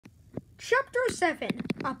Chapter 7.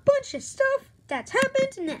 A bunch of stuff that's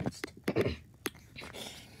happened next.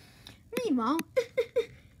 Meanwhile,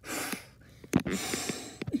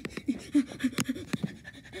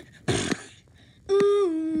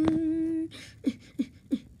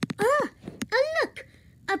 look!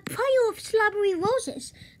 A pile of slobbery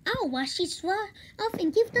roses. I'll wash these off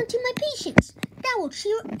and give them to my patients. That will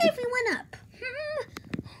cheer everyone up.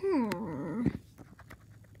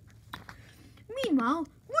 Meanwhile,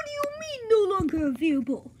 what do you mean no longer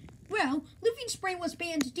available? Well, living spray was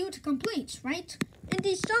banned due to complaints, right? And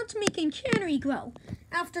they stopped making cannery grow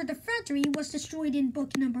after the factory was destroyed in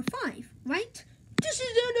book number 5, right? This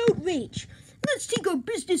is an outrage. Let's take our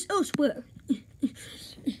business elsewhere.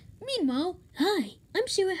 Meanwhile, hi, I'm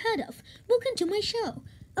Sarah Hadoff. Welcome to my show.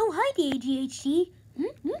 Oh, hi, the ADHD.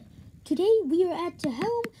 Today we are at the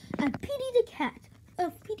helm at Petey the Cat.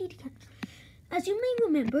 Petey the Cat. As you may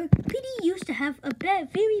remember, Petey used to have a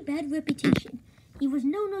very bad reputation. He was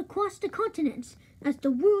known across the continents as the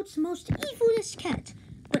world's most evilest cat.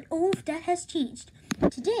 But all of that has changed.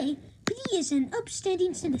 Today, Petey is an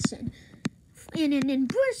upstanding citizen and an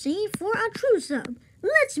embrace for altruism.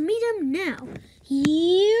 Let's meet him now.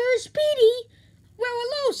 Here's Petey. Well,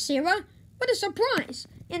 hello, Sarah. What a surprise.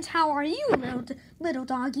 And how are you, little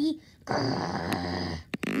doggy?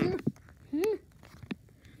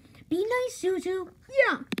 Be nice, Zuzu.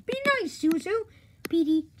 Yeah, be nice, Zuzu.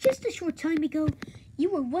 Petey, just a short time ago, you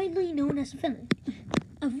were widely known as a villain.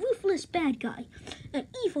 A ruthless bad guy. An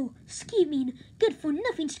evil, scheming,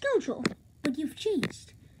 good-for-nothing scoundrel. But you've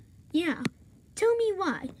changed. Yeah. Tell me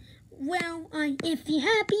why. Well, if you're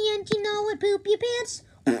happy and you know it, poop your pants.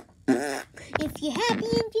 If you're happy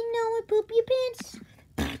and you know it, poop your pants.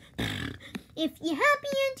 If you're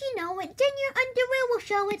happy and you know it, then your underwear will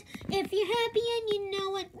show it. If you're happy and you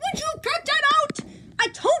know it... Would you cut that out? I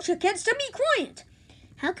told you kids to be quiet.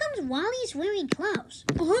 How comes Wally's wearing clothes?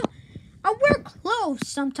 I wear clothes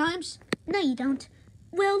sometimes. No, you don't.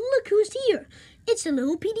 Well, look who's here. It's a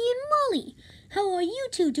little Petey and Molly. How are you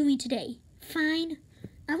two doing today? Fine.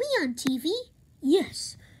 Are we on TV?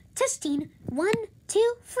 Yes. Testing. 1,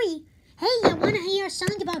 2, 3. Hey, you want to hear a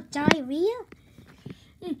song about diarrhea?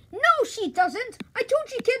 No, she doesn't. I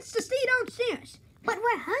told you kids to stay downstairs. But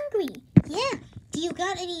we're hungry. Yeah. Do you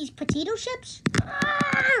got any potato chips?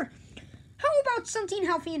 How about something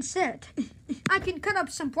healthy instead? I can cut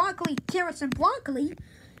up some broccoli, carrots, and broccoli.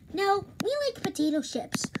 No, we like potato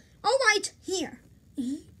chips. All right, here. Do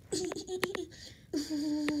you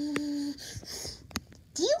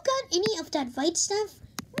got any of that white stuff?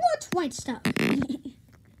 What white stuff?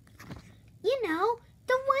 You know,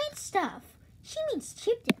 the white stuff. She means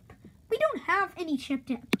chip dip. We don't have any chip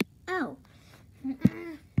dip. Oh.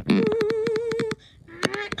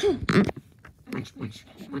 Munch.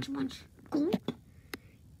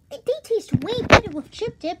 They taste way better with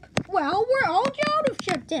chip dip. Well, we're all out of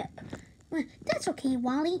chip dip. Well, that's okay,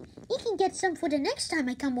 Wally. You can get some for the next time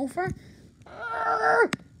I come over. Would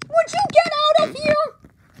you get out of here?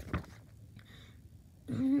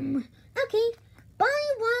 Okay.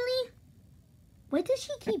 Bye, Wally. Why does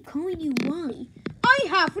she keep calling you Wally? I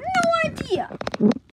have no idea.